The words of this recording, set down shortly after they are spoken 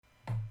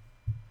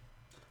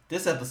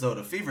This episode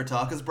of Fever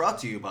Talk is brought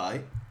to you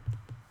by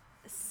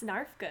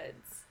Snarf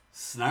Goods.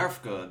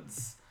 Snarf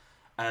Goods.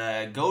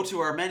 Go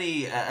to our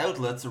many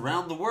outlets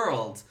around the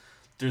world.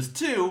 There's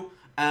two.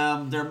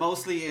 They're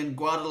mostly in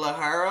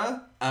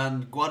Guadalajara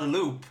and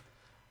Guadeloupe.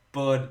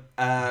 But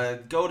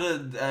go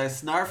to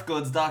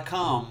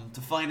snarfgoods.com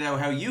to find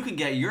out how you can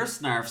get your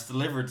snarfs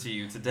delivered to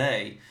you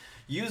today.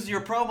 Use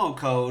your promo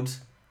code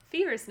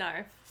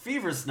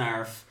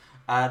FeverSnarf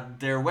at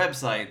their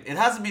website. It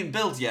hasn't been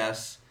built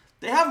yet.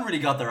 They haven't really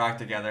got their act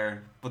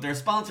together, but they're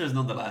sponsors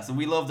nonetheless, and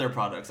we love their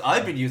products.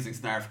 I've been using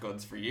Snarf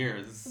Goods for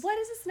years. What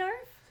is a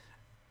snarf?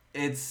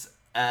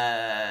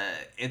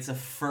 It's a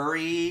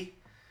furry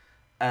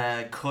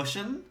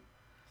cushion,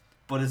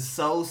 but it's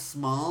so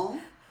small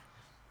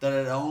that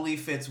it only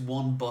fits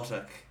one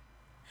buttock.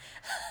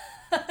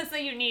 So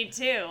you need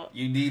two.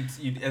 That's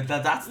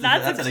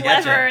how they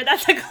get you.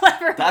 That's a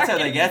clever. That's how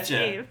they get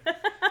you.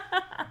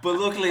 But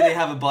luckily they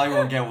have a buy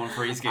one get one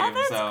free scheme. Oh,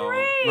 that's so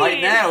great.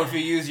 Right now, if you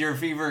use your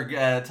Fever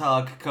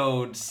Talk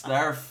code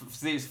Snarf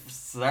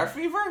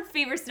Fever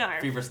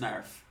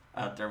FeverSnarf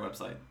at their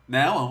website.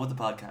 Now on with the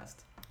podcast.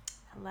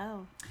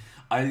 Hello.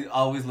 I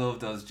always love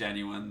those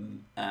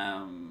genuine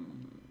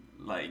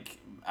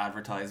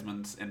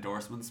advertisement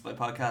endorsements by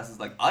podcasts. It's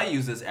like, I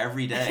use this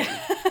every day.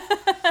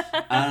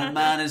 And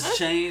man, it's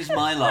changed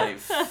my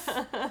life.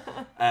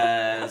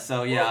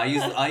 So yeah,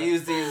 I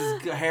use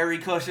these hairy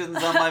cushions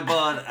on my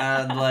butt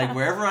and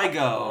wherever I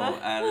go,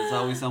 and it's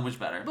always so much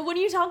better. But when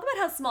you talk about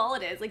how small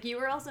it is, you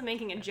were also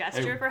making a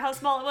gesture for how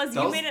small it was.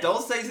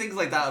 Don't say things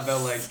like that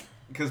about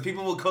because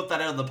people will cut that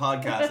out of the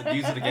podcast and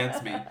use it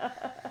against me.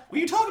 When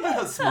you talk about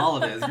how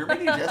small it is, you're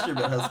making a gesture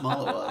about how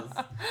small it was.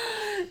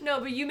 No,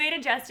 but you made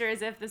a gesture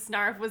as if the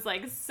snarf was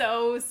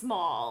so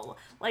small.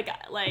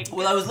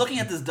 Well, I was looking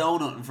at this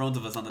donut in front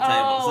of us on the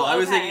table, so I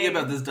was thinking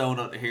about this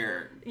donut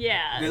here.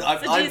 Yeah.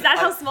 Is that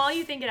how small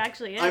you think it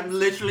actually is? I'm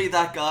literally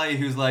that guy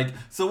who's like,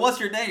 so what's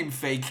your name,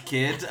 fake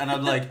kid? And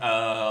I'm like,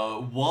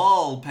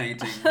 wall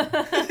painting.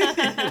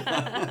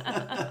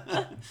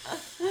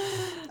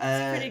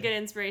 It's pretty good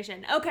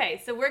inspiration.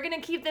 Okay, so we're going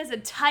to keep this a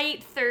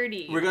tight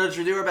 30. We're going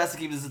to do our best to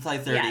keep this a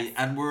tight 30. Yes.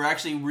 And we're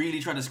actually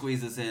really trying to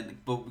squeeze this in,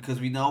 but because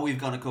we know we've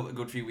gone a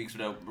good few weeks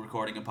without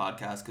recording a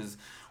podcast, because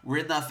we're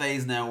in that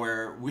phase now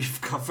where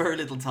we've got very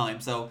little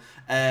time. So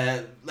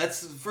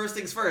first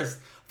things first.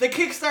 The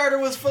Kickstarter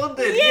was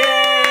funded. Yay!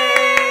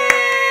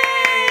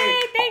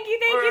 Thank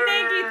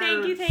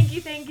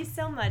you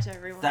so much,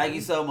 everyone. Thank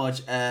you so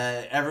much.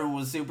 Everyone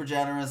was super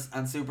generous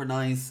and super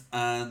nice,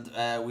 and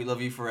we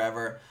love you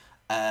forever.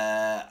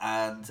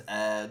 And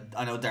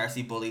I know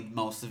Darcy bullied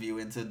most of you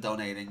into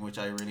donating, which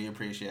I really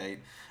appreciate.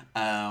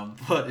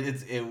 But it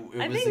was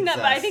a success.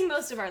 I think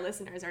most of our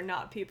listeners are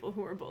not people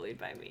who were bullied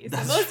by me.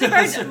 So most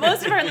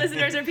of our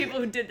listeners are people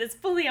who did this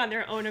fully on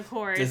their own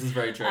accord. This is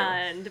very true.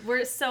 And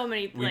we're so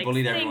many. We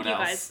bullied everyone thank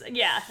you else. Guys.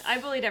 Yeah, I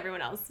bullied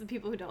everyone else. The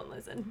people who don't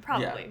listen,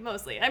 probably,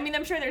 mostly. I mean,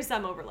 I'm sure there's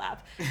some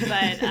overlap,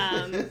 but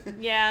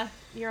yeah,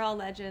 you're all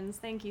legends.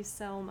 Thank you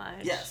so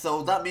much. Yeah,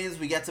 so that means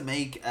we get to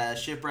make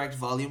Shipwrecked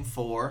Volume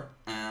 4.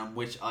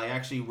 Which I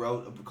actually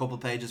wrote a couple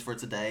pages for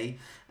today.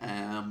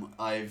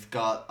 I've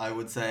got, I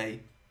would say,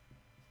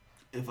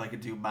 if I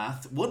could do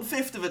math,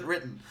 1/5 of it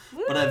written.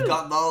 Woo! But I've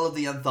gotten all of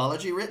the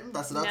anthology written.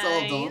 That's all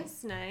done.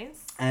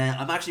 Nice.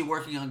 I'm actually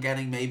working on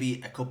getting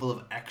maybe a couple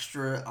of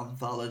extra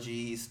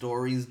anthology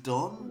stories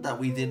done that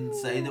we didn't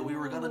say that we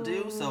were going to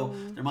do. So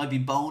there might be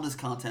bonus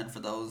content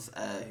for those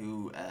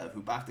who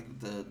backed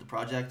the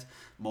project.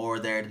 More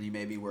there than you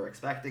maybe were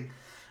expecting.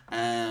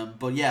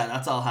 But yeah,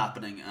 that's all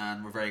happening,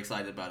 and we're very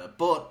excited about it.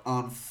 But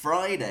on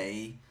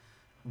Friday,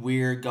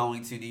 we're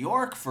going to New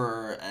York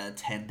for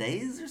 10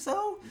 days or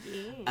so.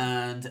 Yeah.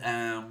 And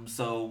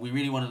so we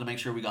really wanted to make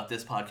sure we got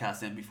this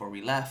podcast in before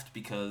we left,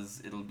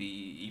 because it'll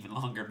be even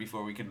longer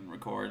before we can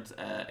record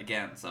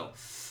again. So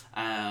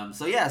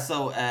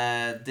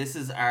this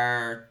is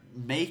our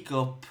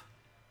makeup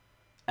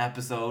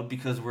episode,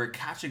 because we're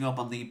catching up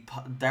on the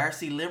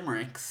Darcy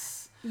Limericks.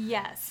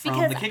 Yes, from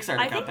because the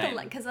Kickstarter campaign.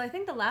 Because I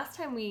think the last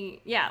time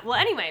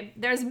anyway,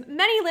 there's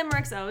many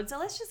limericks owed, so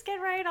let's just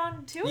get right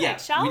on to it,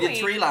 shall we? We did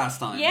 3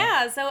 last time.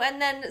 Yeah, so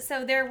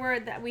there were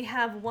that we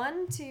have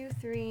 1, 2,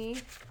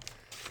 3,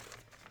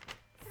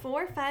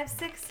 4, 5,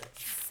 6,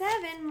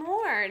 7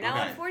 more.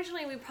 Now,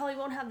 Unfortunately, we probably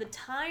won't have the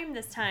time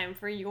this time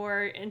for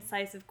your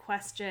incisive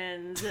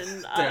questions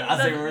and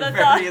they were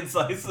very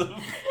incisive.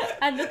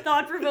 and the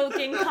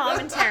thought-provoking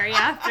commentary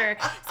after.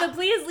 So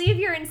please leave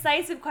your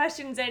incisive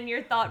questions and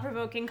your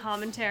thought-provoking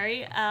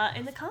commentary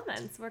in the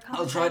comments.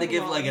 I'll try to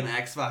give an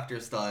X Factor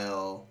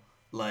style,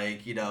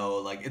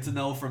 it's a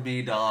no from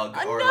me, dog,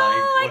 or no,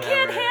 I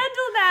can't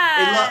handle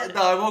that.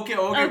 No, I won't get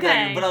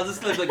Okay. but I'll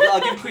just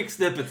I'll give quick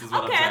snippets is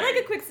what I'm saying. I like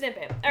a quick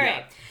snippet. All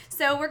right.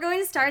 So we're going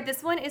to start.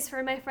 This one is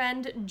for my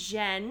friend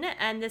Jen,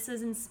 and this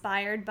is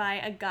inspired by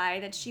a guy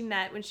that she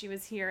met when she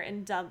was here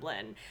in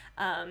Dublin.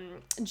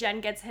 Jen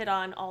gets hit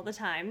on all the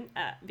time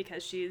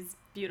because she's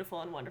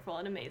beautiful and wonderful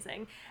and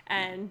amazing.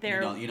 And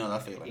they're... You know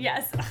that feeling.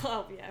 Yes.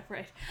 Oh, yeah,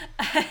 right.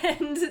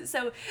 And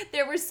so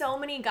there were so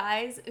many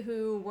guys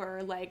who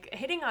were, like,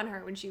 hitting on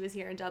her when she was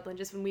here in Dublin,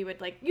 just when we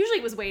would, like, usually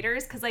it was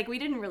waiters, because, like, we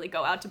didn't really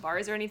go out to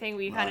bars or anything.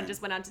 We kind of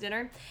just went out to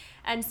dinner.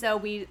 And so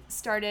we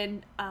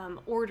started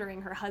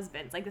ordering her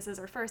husbands. Like, this is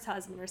her first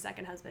husband, her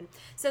second husband.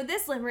 So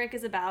this limerick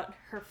is about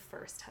her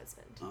first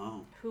husband,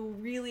 who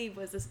really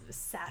was a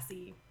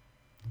sassy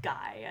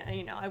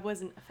guy. I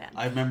wasn't a fan.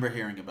 I remember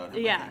hearing about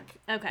him. Yeah. I think.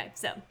 Okay.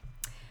 So,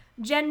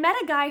 Jen met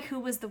a guy who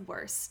was the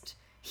worst.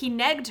 He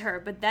negged her,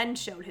 but then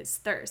showed his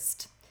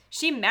thirst.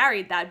 She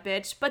married that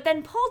bitch, but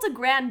then pulled a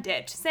grand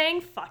ditch,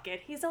 saying, "Fuck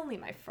it, he's only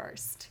my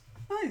first."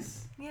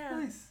 Nice. Yeah.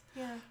 Nice.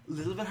 Yeah. A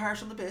little bit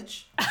harsh on the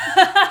bitch.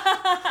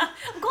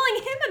 I'm calling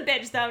him a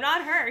bitch though,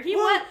 not her. He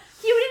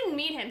didn't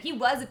meet him. He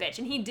was a bitch,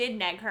 and he did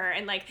neg her.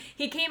 And like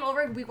he came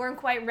over, we weren't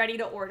quite ready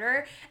to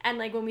order, and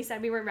like when we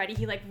said we weren't ready,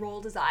 he like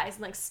rolled his eyes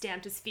and like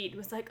stamped his feet. It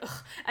was like,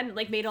 ugh, and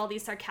like made all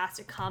these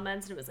sarcastic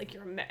comments, and it was like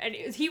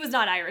he was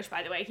not Irish,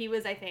 by the way. He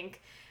was, I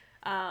think,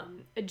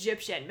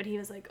 Egyptian, but he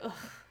was like, ugh,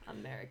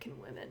 American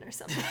women or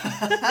something.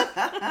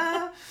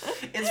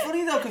 It's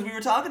funny though, because we were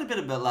talking a bit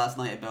about last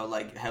night about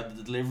like how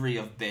the delivery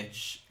of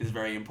bitch is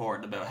very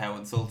important about how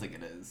insulting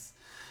it is.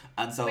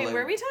 And so, wait, like,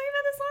 were we talking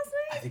about this last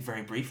night? I think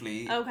very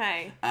briefly.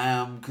 Okay.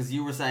 Because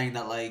you were saying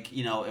that, like,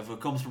 if it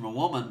comes from a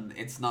woman,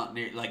 it's not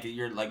near, like,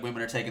 you're like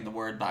women are taking the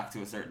word back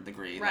to a certain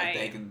degree. Right.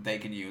 Like they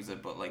can use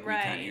it, but like we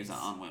Right. can't use it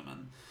on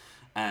women.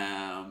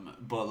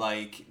 But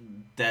like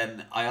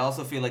then I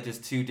also feel like there's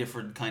two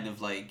different kind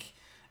of like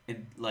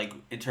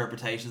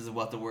interpretations of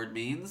what the word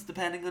means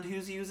depending on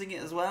who's using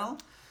it as well.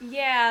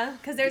 Yeah,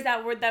 because there's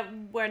that word that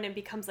when it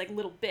becomes like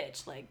little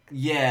bitch, like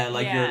you're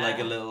like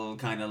a little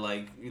kind of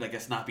like a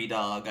snappy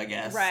dog, I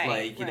guess. Right,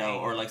 like right.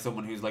 or like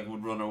someone who's like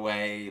would run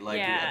away like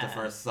at the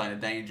first sign of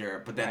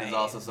danger. But then there's Right.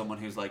 also someone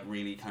who's like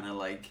really kind of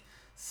like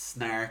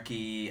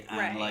snarky and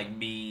Right. like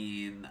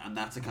mean, and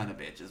that's a kind of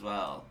bitch as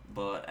well.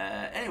 But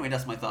anyway,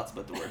 that's my thoughts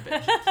about the word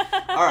bitch.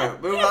 All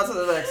right, moving on to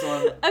the next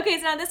one. Okay,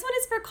 so now this one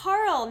is for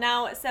Carl.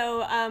 Now,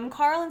 so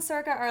Carl and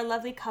Circa are a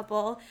lovely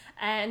couple,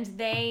 and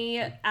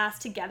they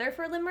asked together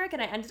for a limerick,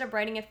 and I ended up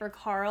writing it for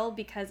Carl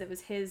because it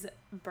was his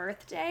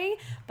birthday,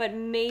 but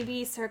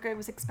maybe Circa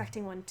was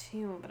expecting one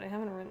too, but I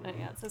haven't written it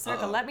yet. So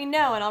Circa, let me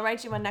know, and I'll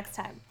write you one next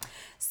time.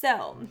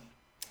 So...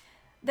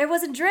 There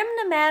was a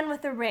Drimna man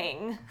with a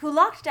ring who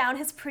locked down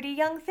his pretty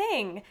young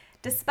thing.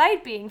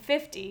 Despite being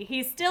 50,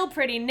 he's still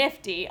pretty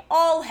nifty.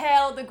 All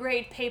hail the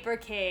great paper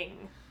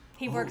king.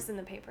 He works in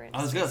the paper industry.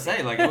 I was gonna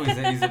say, like,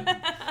 he's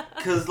a...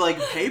 Because, like,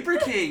 Paper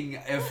King,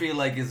 I feel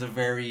like, is a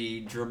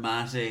very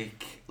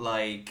dramatic,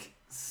 like,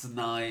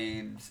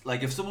 snide...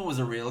 Like, if someone was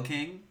a real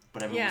king,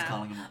 but everyone was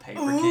calling him a Paper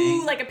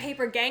King... Ooh, like a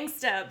paper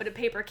gangsta, but a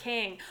paper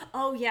king.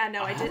 Oh, yeah,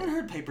 no, I didn't. I haven't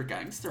heard Paper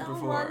Gangster before.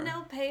 Don't want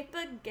no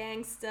paper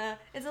gangsta.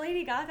 It's a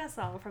Lady Gaga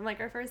song from, like,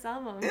 her first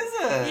album. Is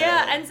it?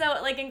 Yeah, and so,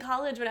 like, in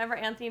college, whenever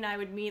Anthony and I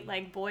would meet,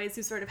 like, boys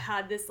who sort of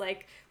had this,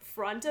 like,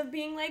 front of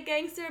being, like,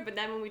 gangster, but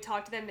then when we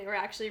talked to them, they were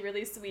actually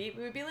really sweet.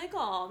 We would be like,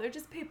 oh, they're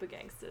just paper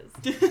gangsters.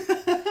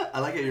 I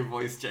like how your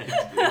voice changed.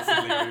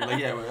 Basically. You're like,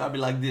 yeah, I'll be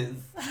like this.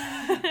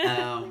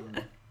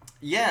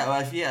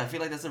 I feel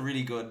like that's a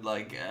really good,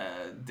 like,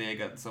 dig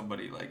at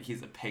somebody, like,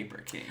 he's a paper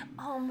king.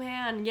 Oh,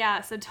 man,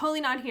 yeah, so totally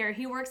not here.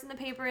 He works in the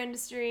paper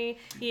industry.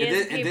 He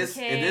is a paper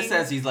king. In this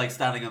sense, he's, like,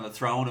 standing on the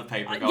throne of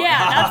paper going,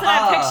 yeah, that's what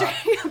I'm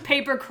picturing, a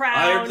paper crown.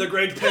 I am the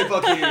great paper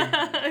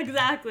king.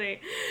 Exactly.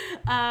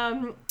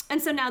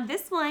 And so now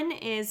this one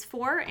is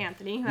for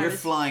Anthony. You're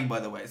flying,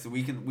 by the way, so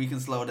we can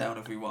slow down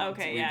if we want.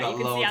 Okay, We've yeah, got you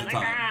can see loads I'm of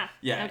like, time. ah.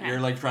 Yeah, Okay.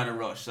 you're, like, trying to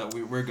rush, so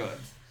we're good.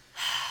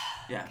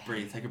 Yeah,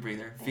 breathe. Take a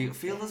breather.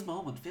 Feel this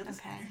moment. Feel this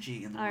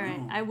energy in the room. All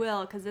right, I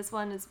will, because this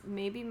one is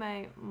maybe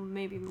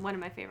one of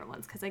my favorite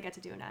ones, because I get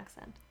to do an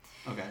accent.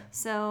 Okay.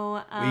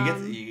 So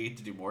you get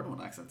to do more than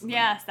one accent.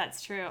 Yes,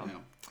 that's true. Yeah.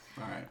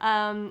 All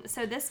right.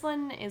 So this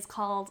one is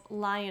called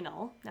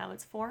Lionel. Now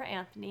it's for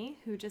Anthony,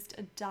 who just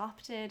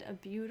adopted a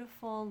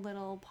beautiful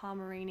little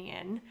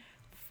Pomeranian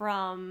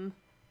from...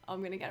 Oh,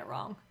 I'm gonna get it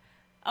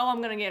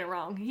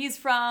wrong. He's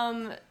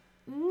from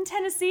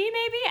Tennessee,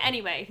 maybe?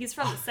 Anyway, he's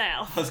from the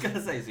South. I was going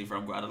to say, is he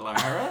from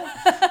Guadalajara?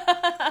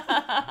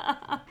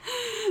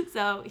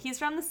 So he's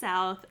from the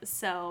South,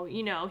 so,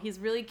 he's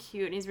really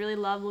cute, and he's really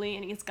lovely,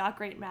 and he's got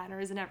great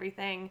manners and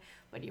everything,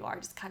 but you are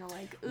just kind of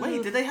like, ugh.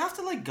 Wait, did they have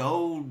to, like,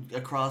 go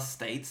across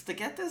states to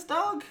get this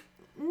dog?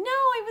 No,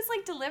 it was,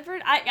 like,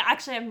 delivered. I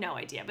actually have no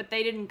idea, but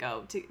they didn't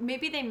go to...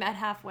 Maybe they met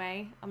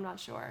halfway. I'm not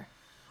sure.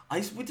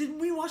 Didn't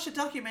we watch a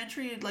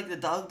documentary, like the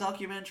dog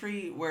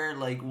documentary, where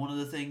like one of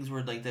the things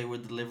where like they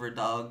would deliver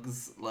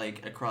dogs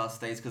like across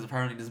states, because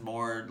apparently there's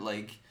more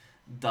like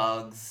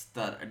dogs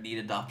that need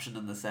adoption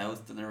in the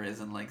South than there is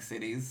in like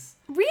cities.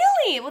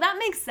 Really? Well, that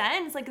makes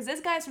sense. Like, because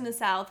this guy's from the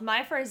South.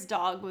 My first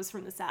dog was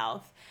from the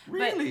South.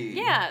 Really? But,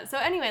 yeah. So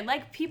anyway,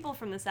 like people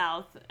from the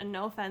South, and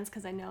no offense,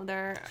 because I know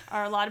there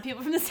are a lot of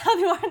people from the South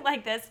who aren't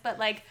like this, but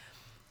like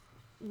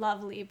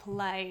lovely,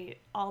 polite,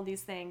 all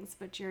these things,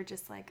 but you're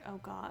just like, oh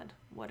God,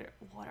 what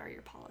are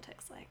your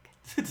politics like?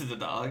 To the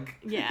dog?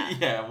 Yeah.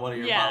 Yeah, what are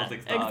your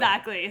politics, dog?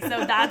 Exactly.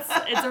 So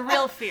it's a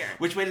real fear.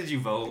 Which way did you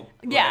vote?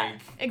 Yeah,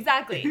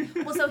 exactly.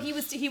 Well, so he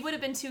would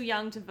have been too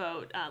young to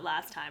vote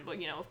last time, but,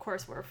 of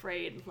course we're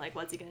afraid, like,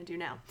 what's he going to do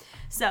now?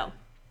 So,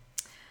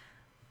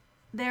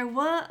 there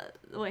was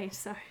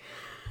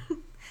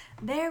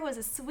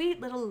a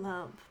sweet little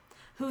lump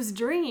whose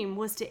dream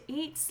was to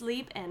eat,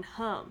 sleep, and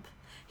hump.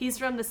 He's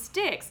from the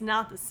sticks,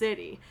 not the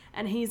city,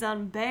 and he's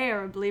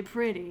unbearably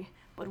pretty.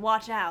 But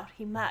watch out,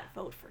 he might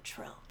vote for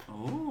Trump.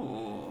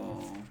 Ooh.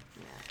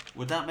 Yeah.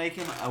 Would that make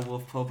him a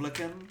wolf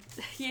publican?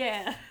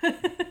 Yeah.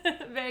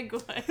 Very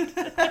good.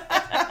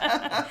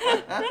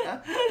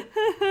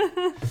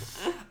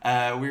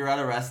 We were at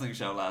a wrestling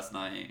show last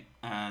night,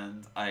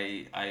 and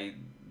I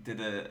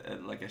did a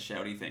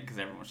shouty thing, because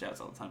everyone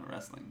shouts all the time at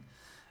wrestling.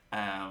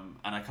 And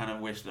I kind of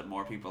wish that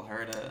more people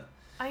heard it.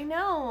 I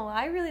know.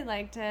 I really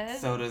liked it.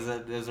 So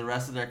there's a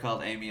wrestler there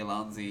called Amy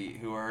Alonzi,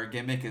 who her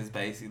gimmick is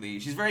basically,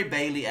 she's very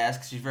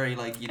Bailey-esque. She's very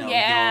young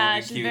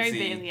and she's cutesy. very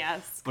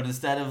Bailey-esque. But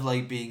instead of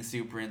being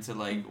super into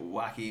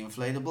wacky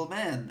inflatable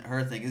men,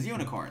 her thing is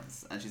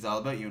unicorns, and she's all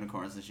about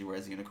unicorns, and she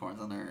wears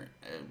unicorns on her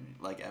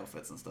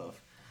outfits and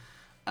stuff.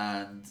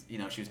 And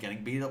she was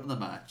getting beat up in the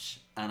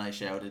match, and I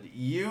shouted,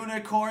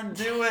 "Unicorn,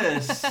 do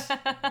it!"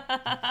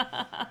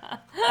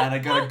 And I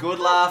got a good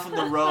laugh in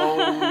the row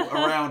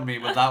around me,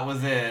 but that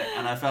was it.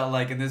 And I felt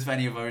like in this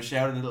venue, if I was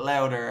shouted it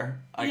louder,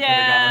 I could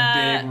have got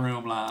a big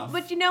room laugh.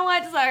 But you know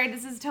what? Sorry,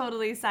 this is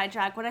totally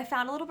sidetracked. What I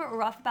found a little bit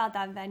rough about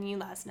that venue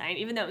last night,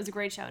 even though it was a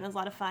great show and it was a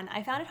lot of fun,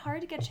 I found it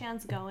hard to get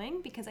chants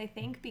going because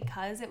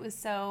it was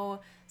so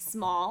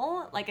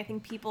small, I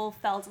think people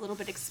felt a little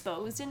bit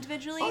exposed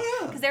individually.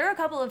 Because there were a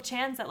couple of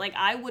chants that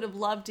I would have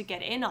loved to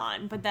get in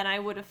on, but then I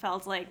would have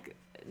felt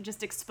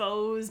just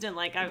exposed and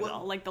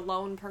the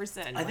lone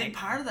person. I think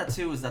part of that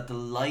too is that the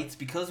lights,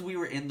 because we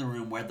were in the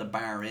room where the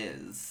bar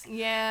is,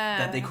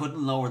 that they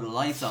couldn't lower the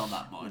lights on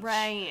that much.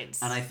 Right.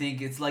 And I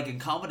think it's like in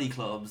comedy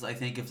clubs, I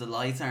think if the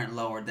lights aren't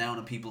lowered down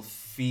and people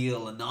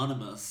feel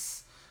anonymous,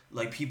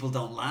 people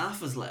don't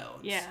laugh as loud.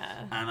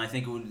 Yeah. And I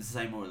think it would be the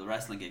same with the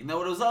wrestling gig.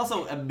 No, it was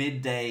also a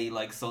midday,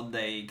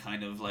 Sunday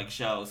kind of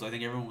show, so I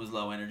think everyone was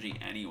low energy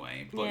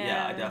anyway. But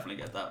yeah, I definitely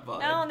get that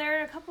vibe. No, and there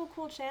were a couple of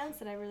cool chants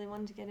that I really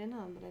wanted to get in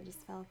on, but I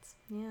just felt,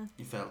 You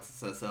felt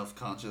so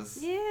self-conscious?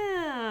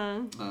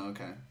 Yeah. Oh,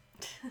 okay.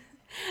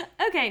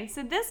 Okay,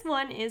 so this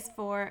one is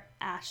for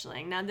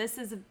Aisling. Now, this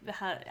ends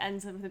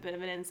up with a bit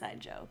of an inside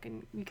joke,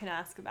 and you can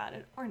ask about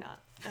it or not.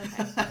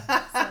 Okay.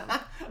 So.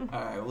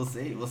 All right, we'll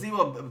see. We'll see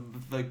what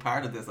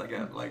part of this I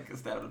get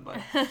astounded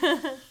by.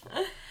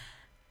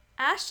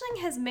 Aisling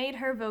has made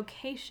her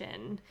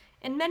vocation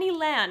in many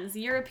lands,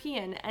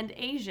 European and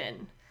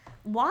Asian.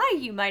 Why,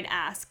 you might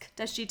ask,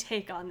 does she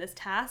take on this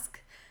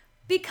task?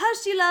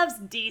 Because she loves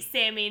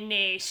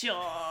dissemination.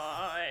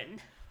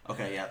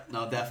 Okay, yeah,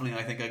 no, definitely.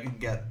 I think I can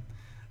get.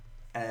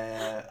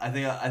 I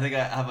think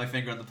I have my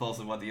finger on the pulse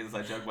of what the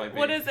inside joke might be.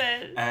 What is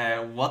it?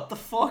 What the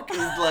fuck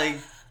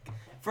is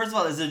First of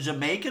all, is a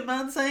Jamaican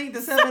man saying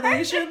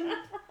dissemination?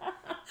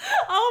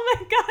 Oh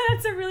my god,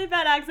 that's a really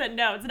bad accent.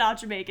 No, it's not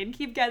Jamaican.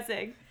 Keep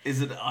guessing.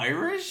 Is it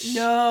Irish?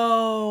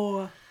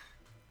 No.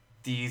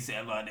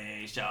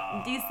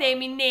 Dissemination.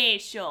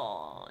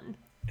 Dissemination.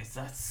 Is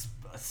that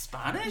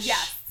Spanish?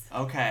 Yes.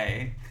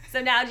 Okay.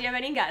 So now, do you have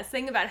any guess?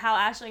 Think about how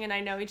Aisling and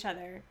I know each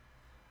other.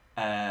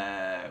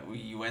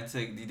 You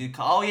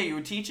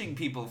were teaching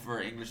people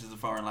for English as a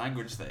foreign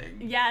language thing.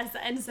 Yes,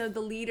 and so the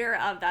leader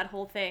of that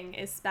whole thing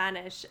is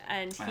Spanish,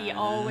 and he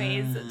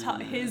always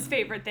his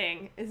favorite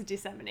thing is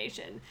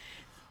dissemination.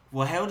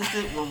 Well, how does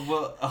it?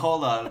 Well,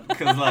 hold on,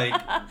 because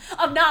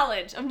of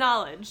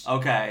knowledge.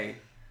 Okay.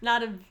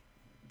 Not of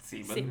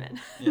semen.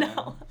 Yeah.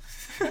 No.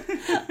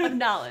 Of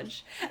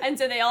knowledge. And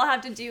so they all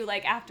have to do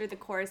after the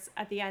course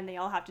at the end they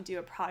all have to do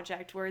a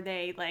project where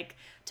they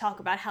talk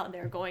about how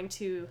they're going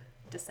to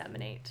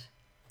disseminate.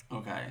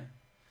 Okay.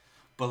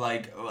 But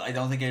I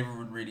don't think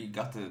everyone really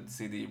got to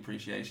see the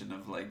appreciation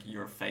of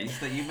your face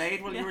that you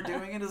made while you were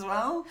doing it as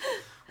well,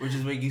 which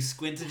is where you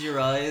squinted your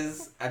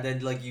eyes and then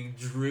you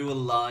drew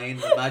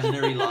an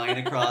imaginary line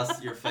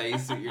across your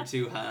face with your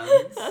two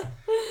hands,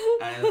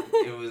 and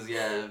it was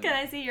Can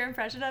I see your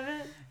impression of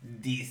it?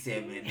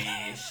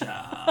 Dissemination.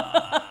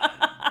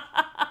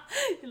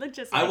 You look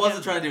just I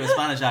wasn't trying to do a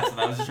Spanish accent.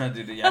 I was just trying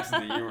to do the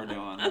accent that you were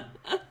doing.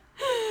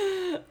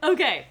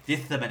 Okay.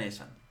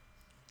 Dissemination.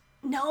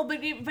 No,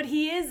 but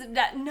he is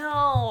that.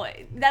 No,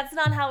 that's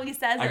not how he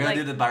says it. I gotta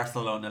do the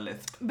Barcelona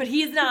lisp. But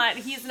he's not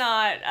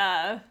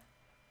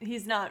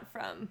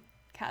from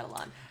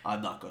Catalan.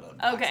 I'm not good at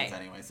accents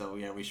anyway, so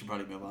yeah, we should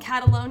probably move on.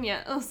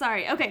 Catalonia. Oh,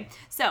 sorry. Okay,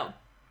 so.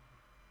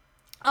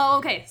 Oh,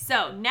 okay.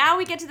 So now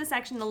we get to the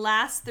section, the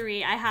last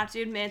three. I have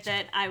to admit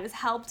that I was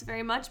helped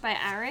very much by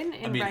Aaron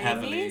in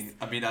writing these.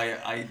 I mean,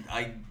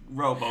 I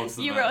wrote most of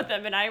them. You wrote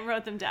them and I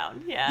wrote them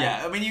down. Yeah.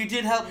 Yeah, I mean, you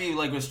did help me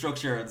like with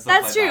structure and stuff.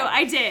 That's like true. that.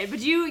 I did, but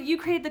you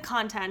create the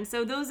content.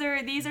 So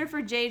these are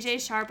for JJ,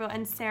 Sharpo,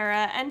 and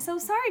Sarah. And so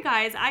sorry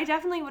guys, I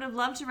definitely would have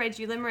loved to write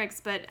you limericks,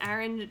 but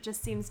Aaron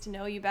just seems to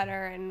know you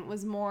better and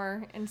was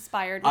more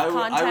inspired with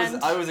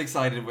content. I was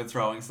excited with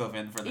throwing stuff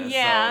in for this.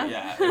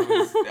 Yeah. So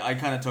yeah, I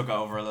kind of took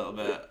over a little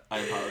bit. I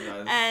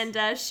apologize. And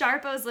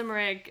Sharpo's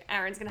limerick,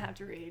 Aaron's gonna have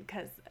to read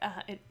because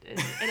it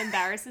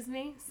embarrasses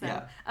me. So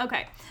Yeah.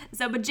 okay.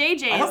 So but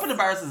JJ's. I hope it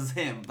embarrasses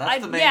him.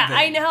 That's the main yeah, thing.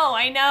 I know,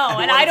 and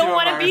want I don't to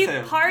want to be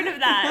embarrass him. part of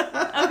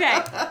that.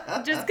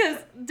 Okay, just because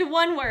to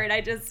one word,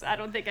 I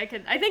don't think I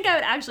could. I think I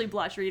would actually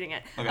blush reading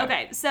it.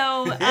 Okay,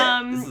 so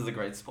this is a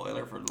great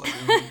spoiler for like.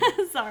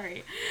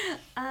 sorry.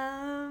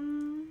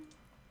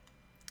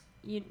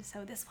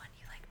 So this one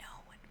you like know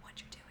what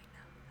you're doing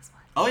though. This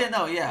one. Oh yeah,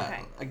 no,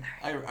 yeah. Okay.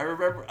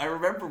 I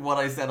remember what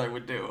I said I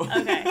would do.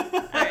 Okay.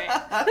 All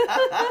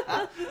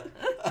right.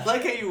 I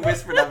like how you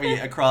whispered at me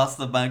across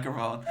the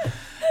microphone.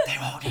 They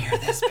won't hear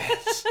this,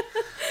 bitch.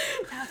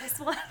 Now this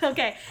one.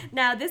 Okay.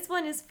 Now this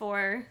one is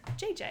for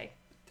JJ.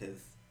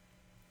 Tis.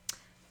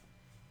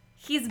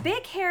 He's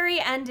big, hairy,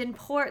 and in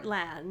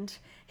Portland.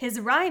 His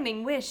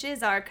rhyming wish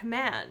is our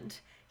command.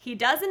 He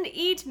doesn't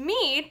eat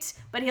meat,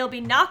 but he'll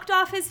be knocked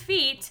off his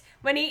feet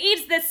when he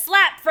eats this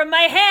slap from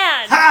my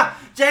hand. Ha!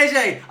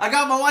 JJ, I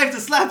got my wife to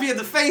slap you in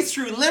the face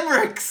through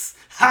limericks.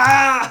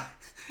 Ha!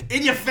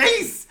 In your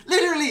face!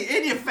 Literally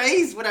in your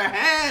face with her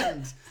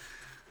hand.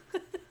 Eat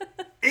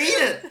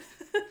it!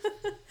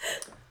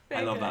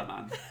 I love that,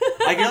 man.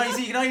 I can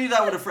only do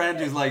that with a friend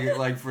who's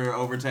like for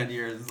over 10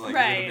 years, like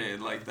Right. you know what I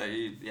mean? Like that,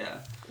 yeah.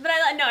 But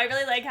I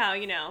really like how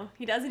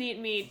he doesn't eat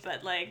meat,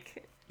 but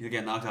like You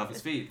get knocked off his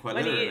feet, quite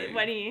when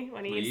literally.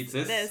 when he eats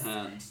this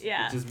hand,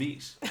 yeah. which is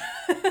meat.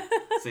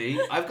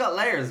 See, I've got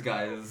layers,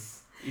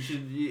 guys.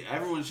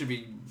 Everyone should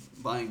be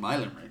buying my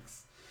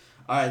limericks.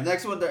 All right,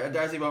 next one,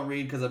 Darcy won't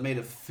read because I made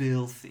it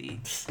filthy.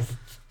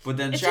 But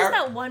then it's just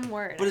that one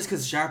word. But it's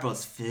because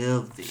Sharpo's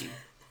filthy.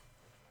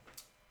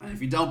 And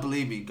if you don't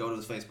believe me, go to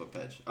his Facebook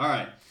page. All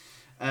right,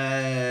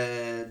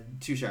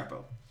 to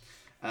Sharpo.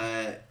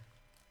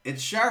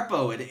 It's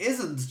Sharpo. It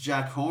isn't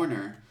Jack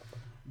Horner,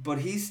 but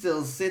he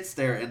still sits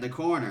there in the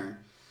corner.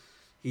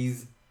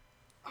 He's.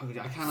 Oh,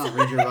 I cannot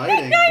read your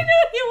writing. I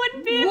knew you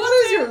wouldn't be able What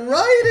to. is your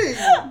writing?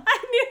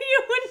 I knew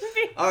you wouldn't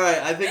be. All right,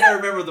 I think I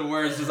remember the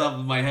words just off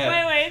of my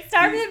head. Wait.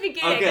 Start from the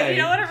beginning. Okay.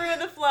 You don't want to ruin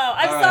the flow.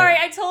 I'm All right. sorry.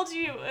 I told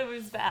you it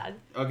was bad.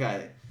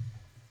 Okay.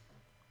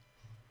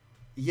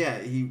 Yeah,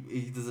 he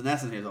there's an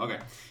S in here. Okay.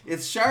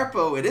 It's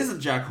Sharpo. It isn't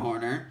Jack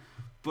Horner,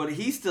 but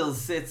he still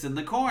sits in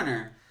the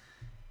corner.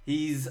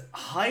 He's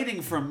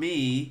hiding from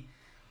me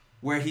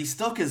where he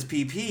stuck his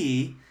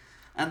PP,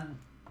 and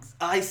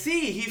I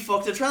see he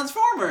fucked a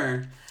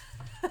transformer.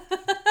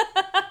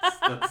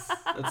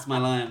 That's my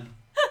line.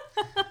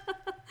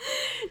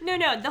 No,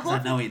 the whole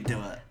I know he'd do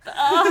it.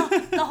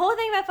 the whole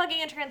thing about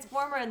fucking a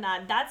transformer and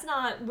that's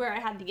not where I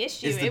had the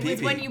issue. It's the It was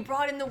pee-pee. when you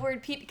brought in the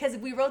word pee because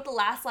we wrote the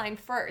last line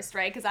first,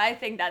 right? Because I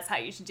think that's how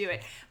you should do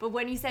it. But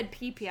when you said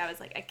pee-pee, I was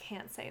like, I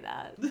can't say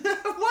that.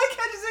 Why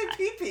can't you say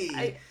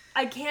PP?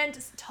 I can't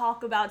just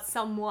talk about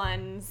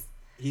someone's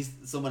He's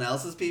someone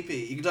else's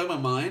PP. You can talk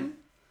about mine.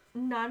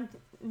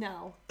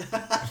 no.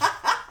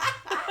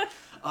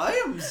 I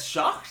am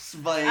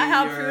shocked by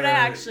how crude I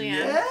actually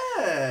am.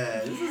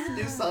 Yeah, this is a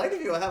new side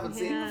of you I haven't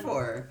seen Yeah.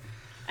 before.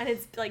 And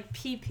it's like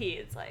pee-pee.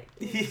 It's like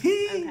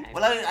Okay.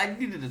 Well, I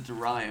needed it to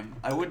rhyme.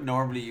 I wouldn't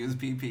normally use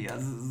PP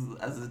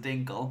as a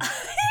dinkle.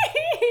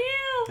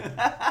 Ew,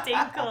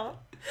 dinkle.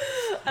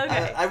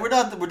 Okay. We're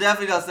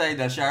definitely not saying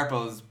that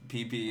Sharpo's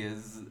PP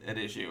is an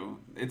issue.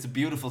 It's a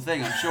beautiful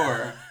thing, I'm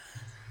sure.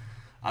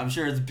 I'm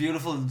sure it's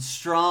beautiful and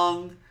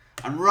strong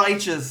and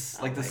righteous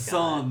like the my God.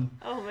 sun.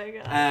 Oh my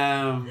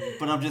god.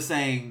 But I'm just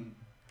saying,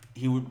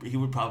 he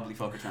would probably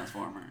fuck a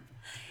transformer.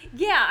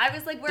 Yeah, I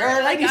was like, where? There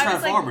are like, lady I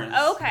was Transformers.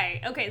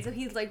 like, okay, so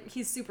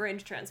he's super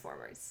into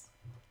Transformers.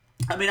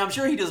 I mean, I'm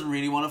sure he doesn't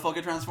really want to fuck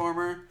a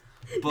transformer.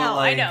 But No,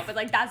 like, I know, but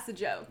like that's the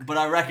joke, But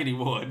I reckon he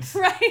would.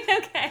 right?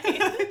 Okay.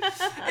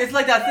 It's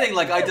like that thing.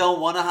 Like I don't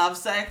want to have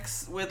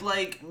sex with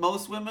like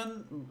most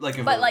women. Like,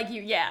 if But it- like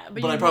you, yeah,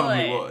 but you I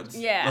probably would.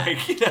 Yeah.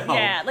 Like you know.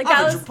 Yeah, like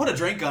have that a- was- put a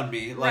drink on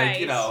me. Like Right.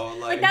 you know.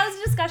 Like that was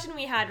a discussion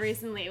we had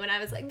recently when I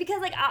was like, because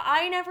like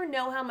I never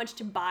know how much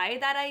to buy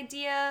that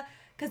idea,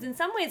 because in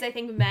some ways I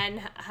think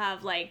men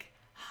have like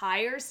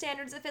higher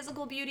standards of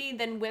physical beauty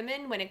than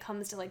women when it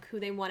comes to like who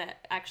they want to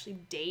actually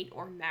date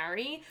or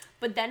marry,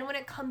 but then when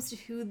it comes to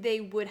who they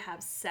would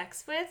have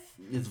sex with,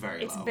 It's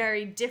very it's low.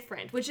 very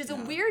different, which is a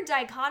Yeah. weird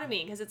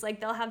dichotomy because it's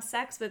like they'll have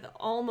sex with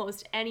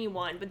almost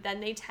anyone, but then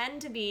they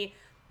tend to be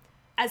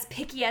as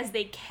picky as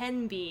they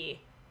can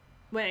be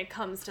when it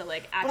comes to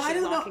like But actually I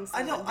don't locking know. I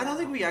someone don't think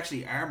down. we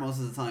actually are most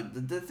of the time.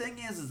 The thing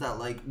is that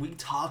like we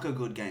talk a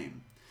good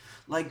game.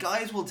 Like,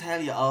 guys will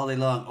tell you all day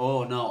long,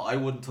 oh no, I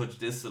wouldn't touch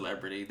this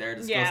celebrity, they're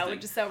disgusting. Yeah,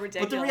 which is so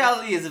ridiculous. But the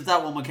reality is, if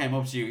that woman came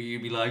up to you,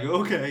 you'd be like,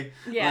 okay.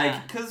 Yeah.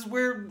 Like, because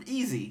we're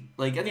easy.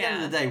 Like, at the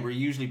end of the day, we're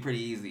usually pretty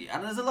easy.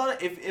 And there's a lot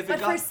of, if but a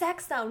guy... for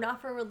sex, though,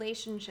 not for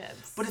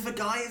relationships. But if a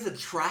guy is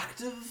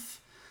attractive,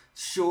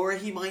 sure,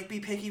 he might be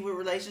picky with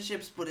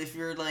relationships, but if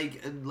you're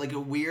like a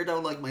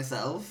weirdo like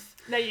myself...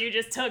 No, you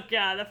just took,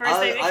 the first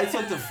thing. I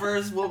took the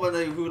first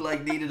woman who,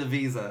 like, needed a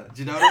visa.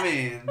 Do you know what I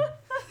mean?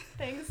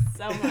 Thanks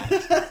so much.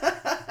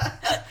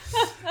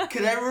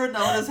 Could everyone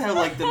notice how,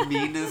 like, the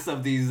meanness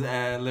of these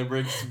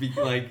limericks be,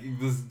 like,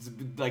 this,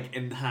 like,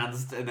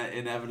 enhanced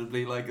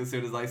inevitably, like, as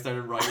soon as I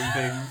started writing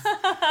things?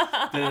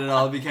 Then it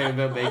all became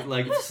about,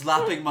 like,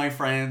 slapping my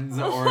friends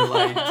or,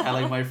 like,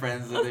 telling my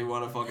friends that they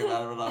want to fuck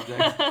inanimate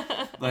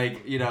objects.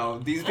 Like, you know,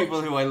 these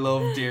people who I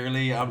love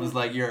dearly, I'm just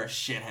like, you're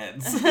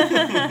shitheads.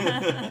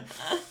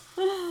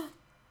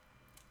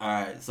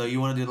 Alright, so you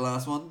want to do the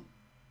last one?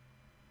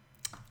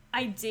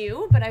 I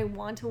do, but I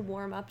want to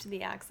warm up to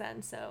the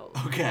accent, so...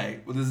 Okay,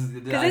 well this is...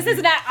 Because this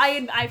is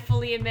I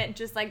fully admit,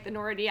 just like the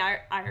Nordy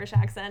Irish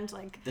accent,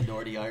 like... The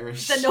Nordy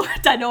Irish? The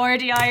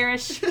Nordy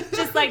Irish.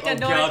 Just like the Oh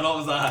God, what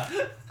was that? Is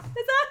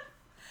that?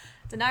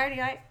 The Nordy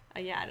Irish? Oh,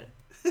 yeah.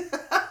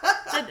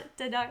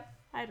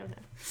 I don't know.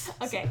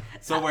 Okay.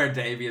 Somewhere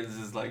Davian's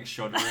is like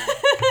shuddering.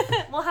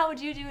 Well, how would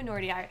you do a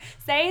Nordy Irish?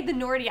 Say the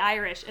Nordy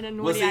Irish in a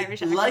Nordy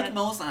Irish accent. Like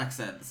most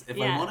accents, if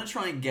I want to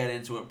try and get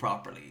into it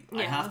properly,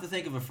 I have to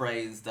think of a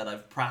phrase that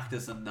I've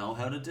practiced and know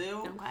how to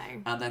do.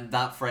 Okay. And then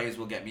that phrase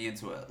will get me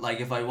into it. Like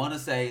if I want to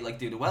say, like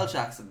do the Welsh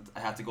accent, I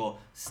have to go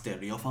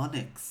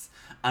stereophonics.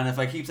 And if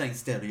I keep saying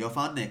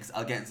stereophonics,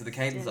 I'll get into the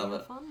cadence of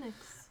it.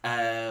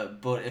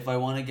 But if I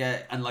want to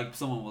get, and like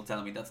someone will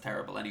tell me that's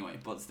terrible anyway,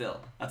 but still,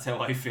 that's how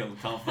I feel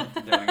confident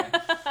in doing it.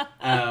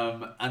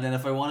 And then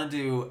if I want to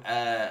do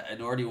an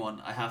Nordy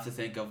one, I have to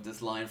think of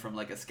this line from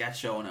like a sketch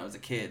show when I was a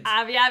kid.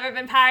 Have you ever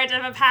been part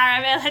of a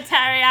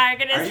paramilitary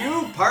organization?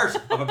 Are you part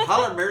of a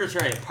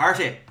paramilitary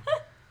party?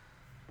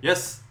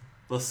 Yes,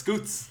 the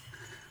Scoots.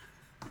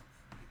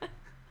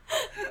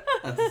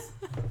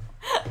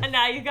 And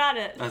now you got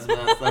it. That's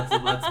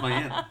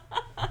my in.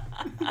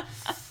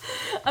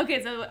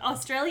 Okay, so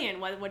Australian.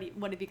 What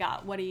have you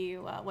got?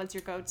 What's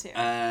your go-to?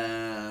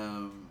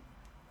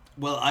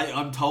 Well,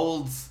 I'm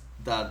told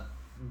that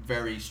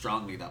very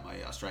strongly that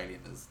my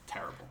Australian is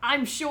terrible.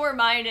 I'm sure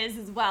mine is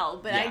as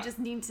well, but I just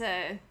need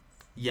to.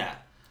 Yeah.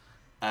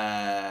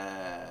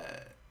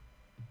 I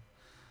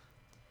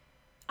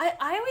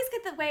always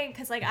get the way,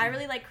 because like I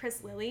really like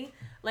Chris Lilly.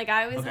 Like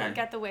I always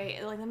get the way.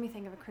 Like let me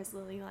think of a Chris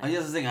Lilly line. I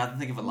just think I have to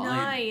think of a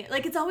line.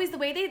 Like it's always the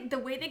way they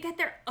get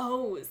their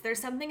O's. There's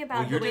something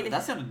about the way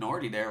that sounded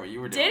Nordy there. What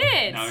you were doing? Did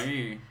it?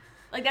 No.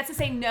 Like that's to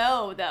say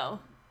no though.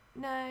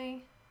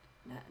 No.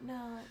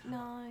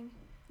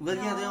 Well,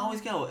 yeah, they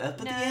always go up at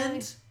the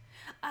end.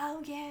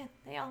 Oh yeah,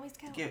 they always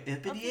go up at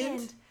the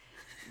end.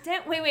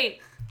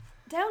 Wait.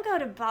 Don't go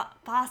to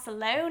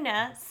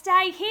Barcelona.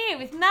 Stay here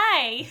with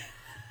me.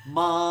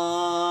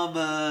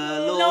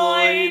 Mama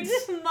Lloyd.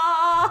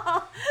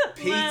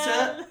 Peter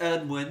Peter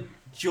Edwin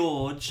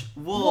George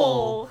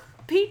Wall.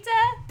 Peter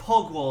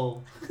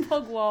Pugwall.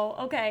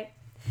 Okay.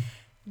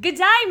 Good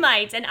day,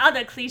 mate, and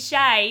other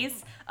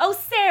cliches. Oh,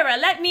 Sarah,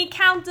 let me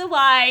count the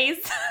ways.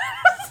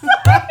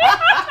 That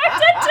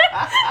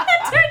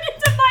turned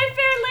into My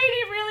Fair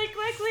Lady really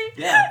quickly.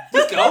 Yeah,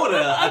 just go with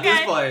it at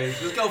this point.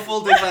 Just go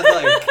full Dick Van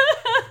Dyke.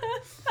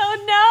 Oh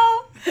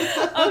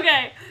no.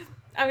 Okay,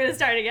 I'm gonna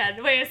start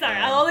again. Wait, sorry.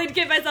 I'll only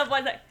give myself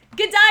one sec.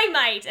 Good day,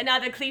 mate, and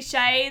other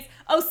cliches.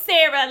 Oh,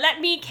 Sarah, let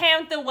me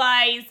count the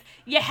ways.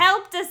 You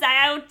helped us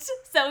out,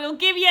 so we'll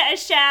give you a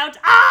shout.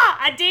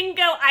 A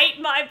dingo ate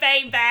my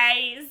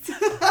babies.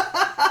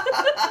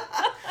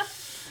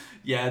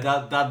 Yeah,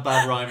 that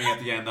bad rhyming at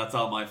the end, that's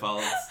all my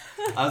fault.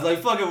 I was like,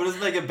 fuck it, we'll just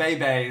make it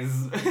babies.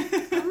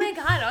 Oh my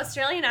god,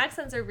 Australian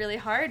accents are really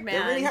hard, man.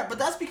 They're really hard, but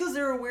that's because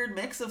they're a weird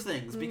mix of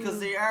things. Because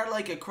they are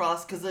like a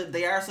cross, because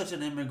they are such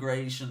an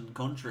immigration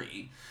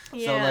country.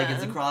 Yeah. So like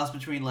it's a cross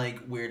between like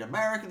weird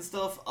American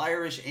stuff,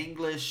 Irish,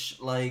 English,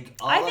 like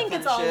all I that think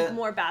kind it's of all shit.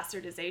 more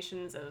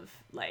bastardizations of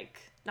like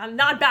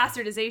not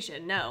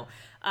bastardization, no.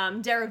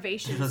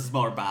 Derivation. There's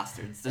more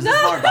bastards. There's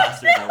just more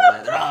bastards over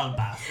there. They're all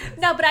bastards.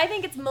 No, but I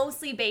think it's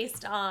mostly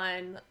based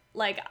on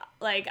like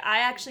I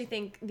actually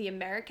think the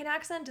American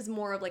accent is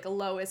more of like a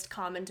lowest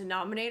common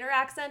denominator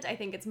accent. I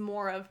think it's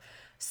more of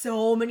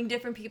so many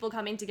different people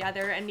coming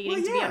together and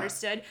needing to be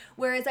understood.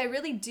 Whereas I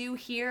really do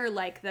hear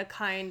like the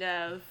kind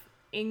of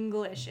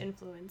English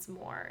influence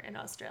more in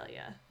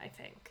Australia, I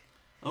think.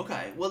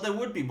 Okay. Well, there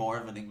would be more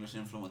of an English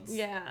influence.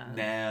 Yeah.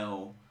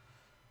 Now.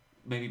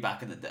 Maybe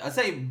back in the day. I'd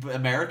say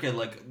America,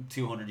 like,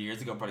 200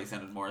 years ago probably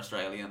sounded more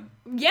Australian.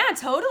 Yeah,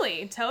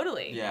 totally.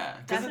 Yeah.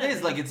 Because it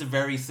is, like, it's a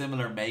very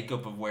similar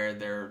makeup of where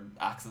their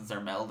accents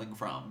are melding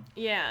from.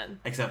 Yeah.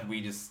 Except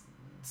we just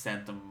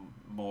sent them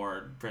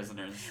more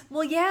prisoners.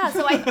 Well, yeah,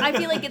 so I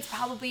feel like it's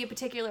probably a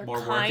particular more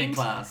kind. Working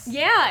class.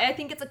 Yeah, I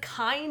think it's a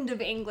kind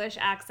of English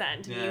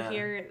accent. And you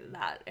hear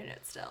that in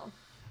it still.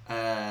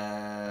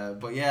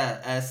 But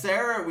yeah,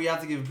 Sarah, we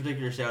have to give a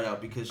particular shout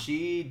out because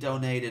she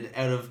donated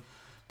out of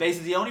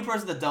basically the only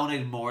person that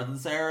donated more than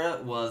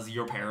Sarah was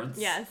your parents.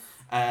 Yes.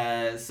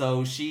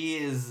 So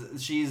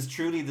she's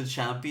truly the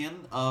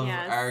champion of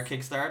our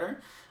Kickstarter.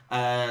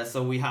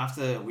 So we have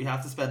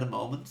to spend a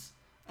moment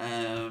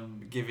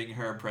giving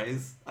her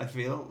praise. I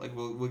feel like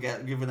we'll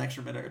give an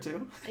extra minute or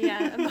two.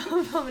 Yeah, a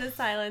moment of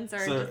silence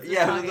or so, just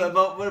yeah, talking. a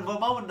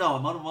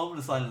moment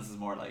of silence is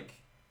more like,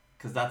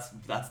 because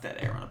that's dead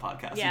air on a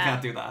podcast. Yeah. You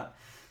can't do that.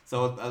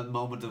 So a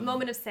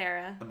moment of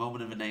Sarah. A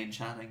moment of inane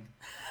chatting.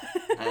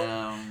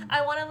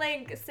 I want to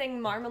like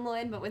sing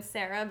Marmalade, but with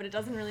Sarah, but it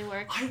doesn't really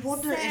work. I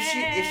wonder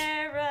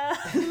Sarah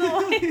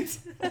Lloyd.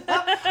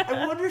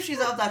 I wonder if she's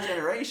of that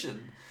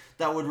generation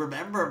that would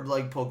remember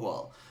like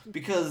Pugwall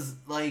because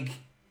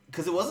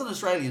it was an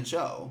Australian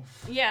show.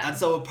 Yeah. And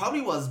so it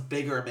probably was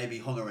bigger and maybe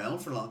hung around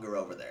for longer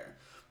over there.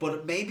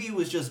 But maybe it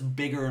was just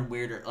bigger and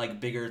weirder, like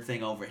bigger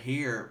thing over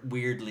here,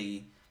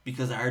 weirdly,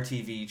 because our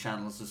TV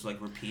channels just like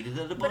repeated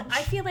it a bunch. But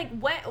I feel like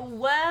when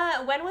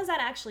was that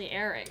actually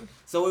airing?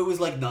 So it was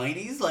like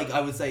 90s, like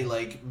I would say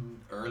like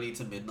early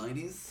to mid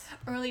 90s.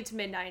 Early to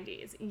mid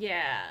 90s.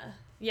 Yeah.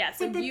 Yeah,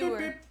 so you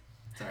were...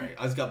 Sorry,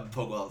 I just got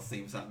Pugwall's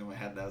theme song in my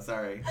head now,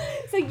 sorry.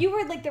 So you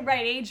were like the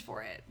right age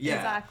for it. Yeah.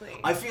 Exactly.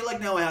 I feel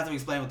like now I have to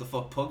explain what the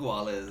fuck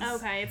Pugwall is.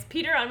 Okay, it's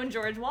Peter Unwin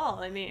George Wall,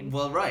 I mean.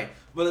 Well, right.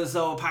 Well,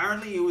 so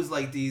apparently it was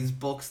like these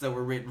books that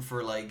were written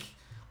for like,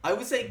 I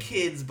would say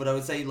kids, but I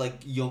would say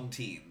like young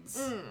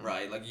teens,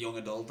 right? Like young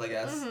adult, I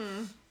guess.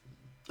 Mm-hmm.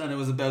 And it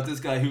was about this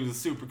guy who was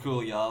super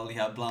cool, y'all. He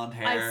had blonde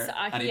hair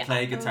and he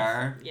played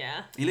guitar.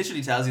 Yeah. He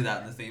literally tells you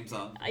that in the theme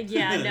song.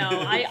 Yeah,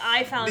 no,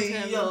 I found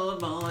him. Me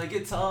on my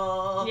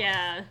guitar.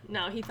 Yeah,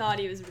 no, he thought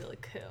he was really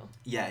cool.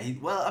 Yeah,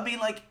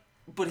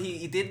 but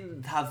he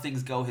didn't have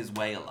things go his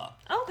way a lot.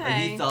 Okay. Like,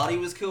 he thought he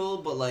was cool,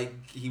 but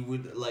like he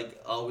would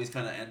like always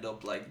kind of end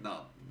up like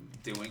not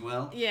doing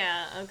well.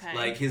 Yeah, okay.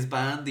 Like his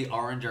band, the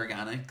Orange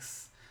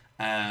Organics,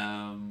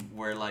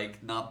 were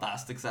like not that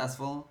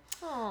successful.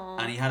 Aww.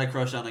 And he had a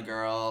crush on a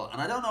girl,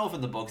 and I don't know if in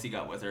the books he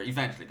got with her. He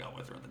eventually got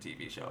with her on the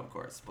TV show, of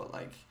course, but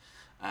like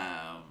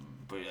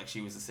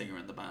she was a singer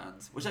in the band,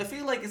 which I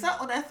feel like, is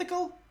that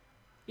unethical?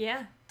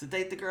 Yeah. To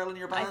date the girl in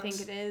your band? I think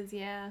it is,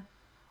 yeah.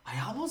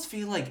 I almost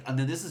feel like, and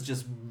then this is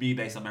just me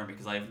based on memory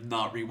because I have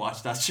not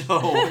rewatched that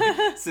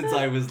show since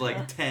I was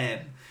like 10,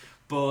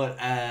 but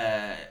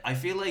I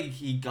feel like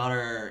he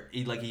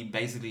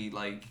basically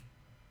like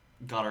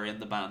got her in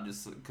the band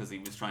just because he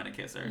was trying to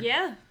kiss her.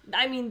 Yeah,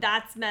 I mean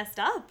that's messed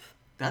up.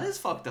 That is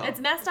fucked up.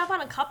 It's messed up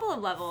on a couple of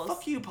levels.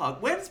 Fuck you,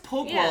 Pug. When's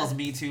Pugwall's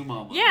Me Too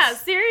moment? Yeah,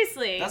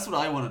 seriously. That's what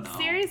I want to know.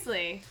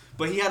 Seriously.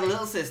 But he had a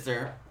little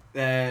sister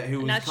who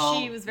was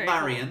called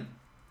Marion.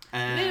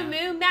 Moo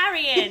Moo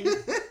Marion.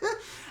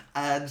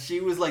 And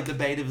she was like the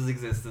bane of his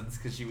existence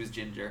because she was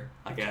ginger,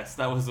 I guess.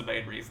 That was the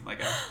main reason, I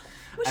guess.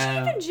 Was she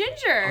even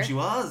ginger? Oh, she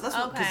was. That's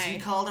what, because he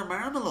called her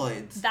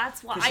Marmalade.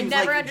 That's why I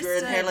never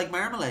understood. Her hair like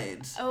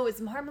marmalade. Oh,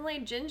 is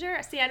marmalade ginger?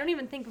 See, I don't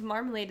even think of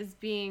marmalade as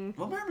being.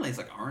 Well, marmalade's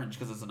like orange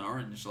because it's an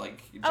orange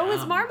like jam. Oh,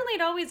 is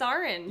marmalade always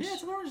orange? Yeah,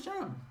 it's an orange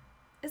jam.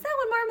 Is that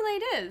what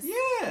marmalade is?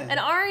 Yeah. An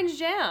orange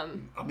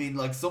jam. I mean,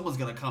 like, someone's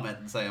gonna comment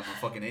and say I'm a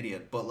fucking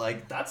idiot, but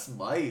like, that's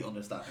my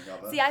understanding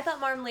of it. See, I thought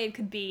marmalade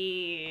could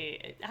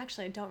be.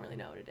 Actually, I don't really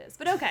know what it is,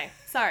 but okay,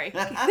 sorry.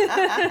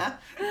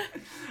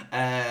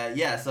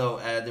 Yeah. So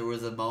there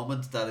was a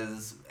moment that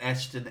is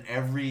etched in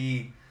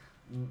every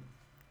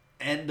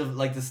end of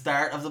like the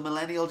start of the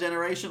millennial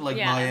generation, like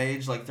my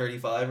age, like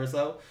 35 or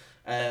so.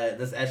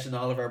 That's etched in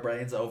all of our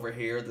brains over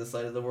here, this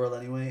side of the world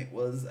anyway.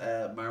 Was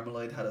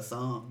Marmalade had a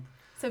song.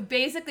 So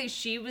basically,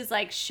 she was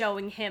like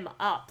showing him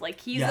up.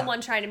 Like he's the one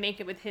trying to make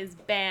it with his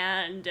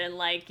band, and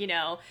like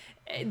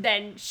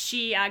then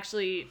she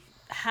actually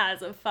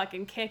has a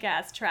fucking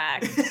kick-ass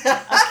track, a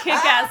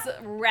kick-ass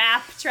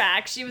rap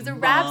track. She was a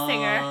rap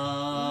singer.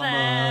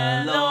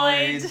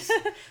 Lloyd,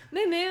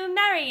 Moo Moo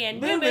Marion,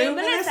 Moo Moo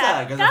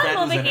Melissa,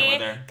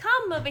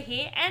 come over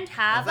here and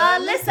have a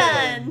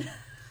listen.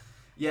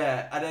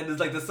 Yeah, and then there's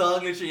like the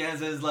song literally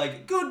ends is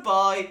like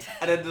goodbye,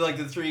 and then like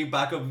the three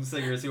backup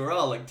singers who are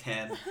all like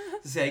 10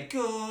 to say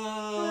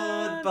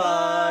goodbye.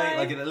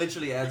 Like it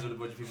literally ends with a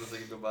bunch of people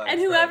singing goodbye. And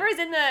whoever's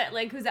in the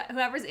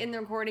whoever's in the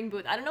recording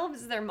booth, I don't know if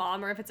this is their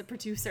mom or if it's a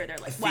producer. They're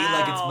like, wow. I feel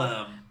like it's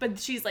mom. But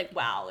she's like,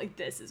 wow, like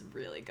this is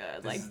really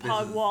good. Like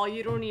Pugwall,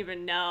 you don't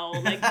even know.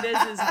 Like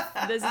this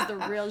is the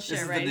real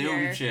shit right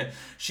here. This is the new shit.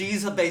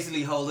 She's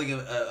basically holding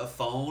a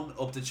phone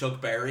up to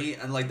Chuck Berry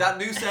and like that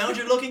new sound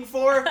you're looking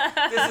for.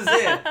 This is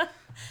it.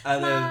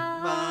 And then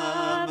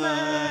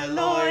Mama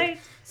Lloyd.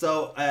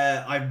 So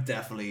I'm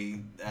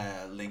definitely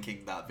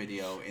linking that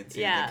video into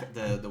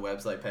the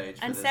website page.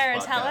 And Sarah,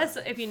 tell us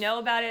if you know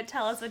about it.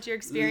 Tell us what your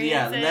experience is.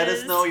 Yeah, let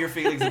us know your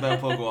feelings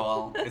about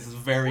Pugwall. This is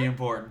very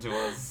important to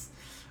us.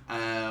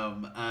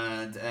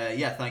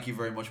 Thank you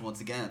very much once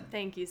again.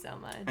 Thank you so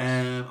much.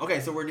 Okay,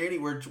 so we're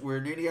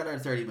nearly at our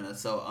 30 minutes.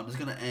 So I'm just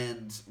gonna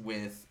end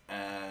with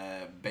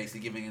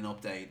basically giving an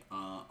update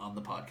on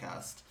the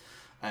podcast.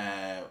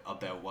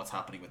 About what's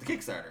happening with the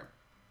Kickstarter.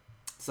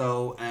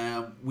 So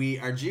we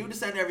are due to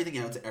send everything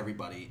out to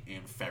everybody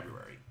in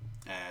February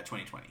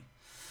 2020.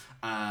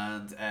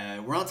 And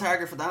we're on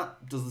target for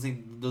that.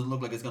 Doesn't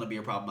look like it's going to be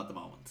a problem at the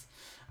moment.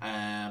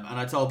 And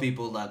I told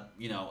people that,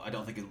 I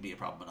don't think it'll be a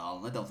problem at all,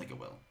 and I don't think it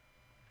will.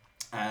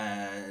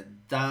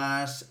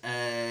 That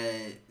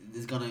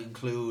is going to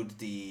include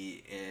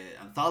the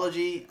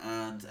anthology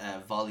and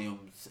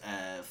volumes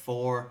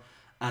 4,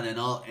 and then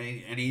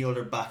any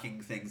other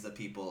backing things that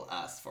people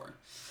asked for.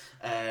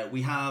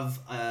 We have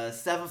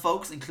 7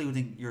 folks,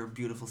 including your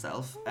beautiful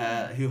self,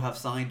 who have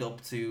signed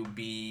up to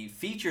be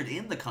featured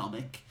in the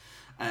comic.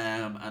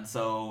 And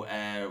so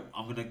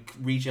I'm going to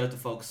reach out to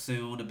folks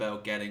soon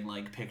about getting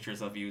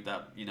pictures of you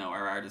that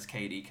our artist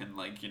Katie can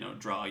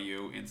draw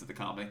you into the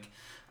comic,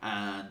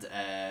 and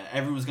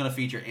everyone's going to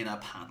feature in a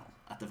panel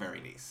at the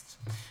very least.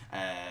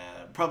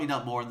 Probably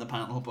not more in the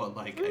panel, but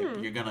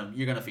you're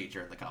gonna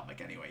feature in the comic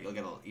anyway.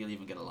 You'll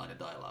even get a line of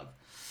dialogue,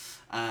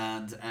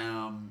 and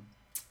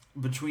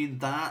between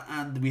that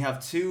and we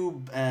have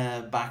 2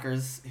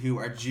 backers who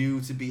are due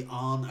to be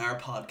on our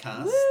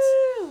podcast.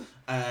 Woo!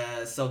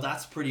 So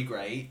that's pretty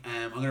great.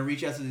 I'm going to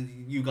reach out to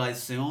you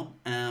guys soon.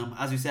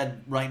 As we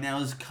said, right now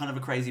is kind of a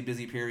crazy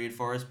busy period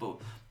for us, but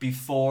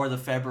before the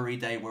February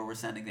date where we're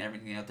sending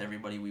everything out to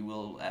everybody, we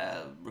will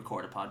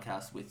record a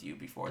podcast with you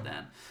before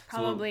then.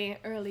 Probably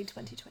early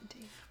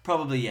 2020.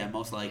 Probably, yeah,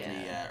 most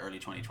likely early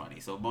 2020.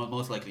 So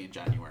most likely in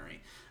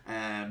January.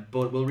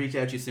 But we'll reach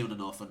out to you soon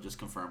enough and just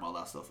confirm all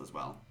that stuff as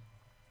well.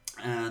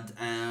 And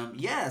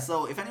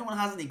so if anyone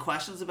has any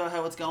questions about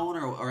how it's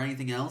going or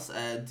anything else,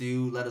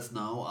 do let us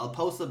know. I'll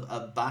post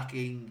a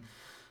backing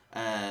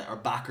or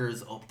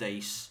backers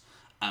update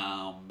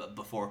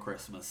before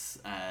Christmas,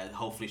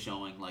 hopefully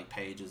showing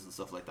pages and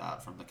stuff like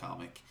that from the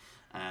comic.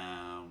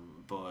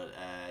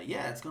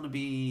 It's gonna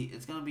be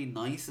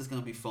nice. It's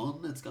gonna be fun.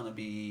 It's gonna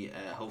be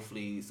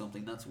hopefully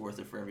something that's worth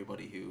it for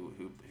everybody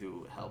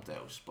who helped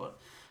out. But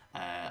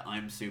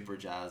I'm super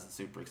jazzed and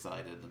super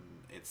excited, and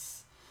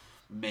it's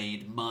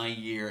made my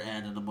year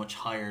end on a much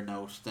higher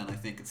note than I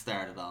think it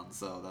started on,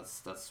 so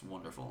that's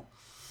wonderful.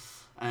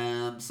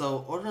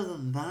 So other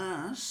than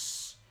that,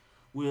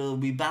 we'll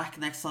be back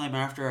next time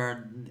after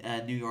our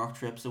New York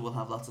trip, so we'll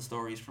have lots of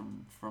stories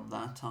from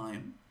that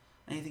time.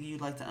 Anything you'd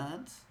like to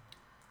add?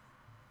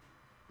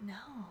 No.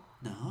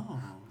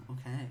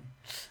 Okay.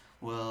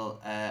 Well,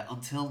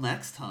 until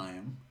next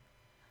time.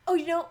 Oh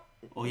yeah,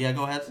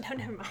 go ahead. No,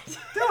 never mind.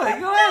 Do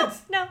it, go ahead.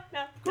 No.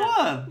 Go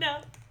on.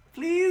 No.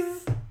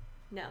 Please.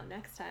 No,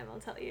 next time I'll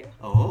tell you.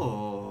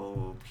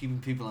 Oh, keeping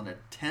people on their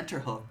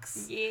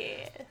tenterhooks.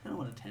 Yeah. I don't know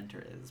what a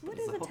tenter is. What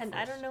is a tenter?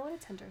 I don't know what a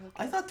tenterhook is.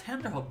 I thought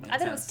tenterhook made I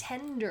thought sense. it was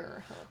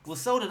tender hooks. Well,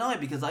 so did I,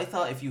 because I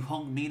thought if you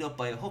hung meat up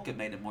by a hook, it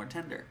made it more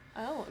tender.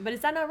 Oh, but is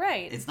that not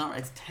right? It's not.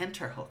 It's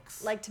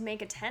tenterhooks. Like to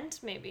make a tent,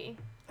 maybe.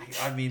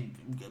 I mean,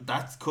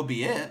 that could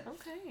be it.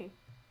 Okay.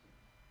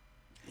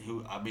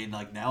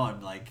 Now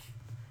I'm like,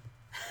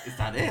 is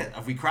that it?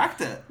 Have we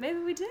cracked it? Maybe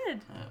we did.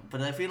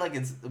 But I feel like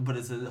it's a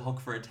hook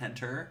for a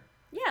tenter.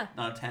 Yeah.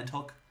 Not a tent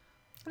hook.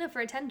 No,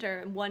 for a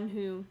tenter, one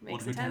who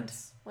makes a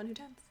tent. One who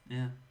tents.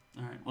 Yeah.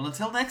 All right. Well,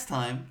 until next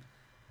time.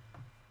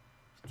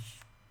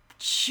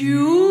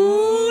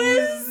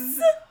 Choose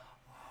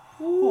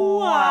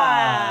wisely.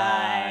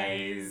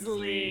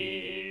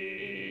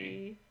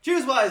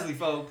 Choose wisely,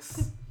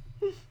 folks.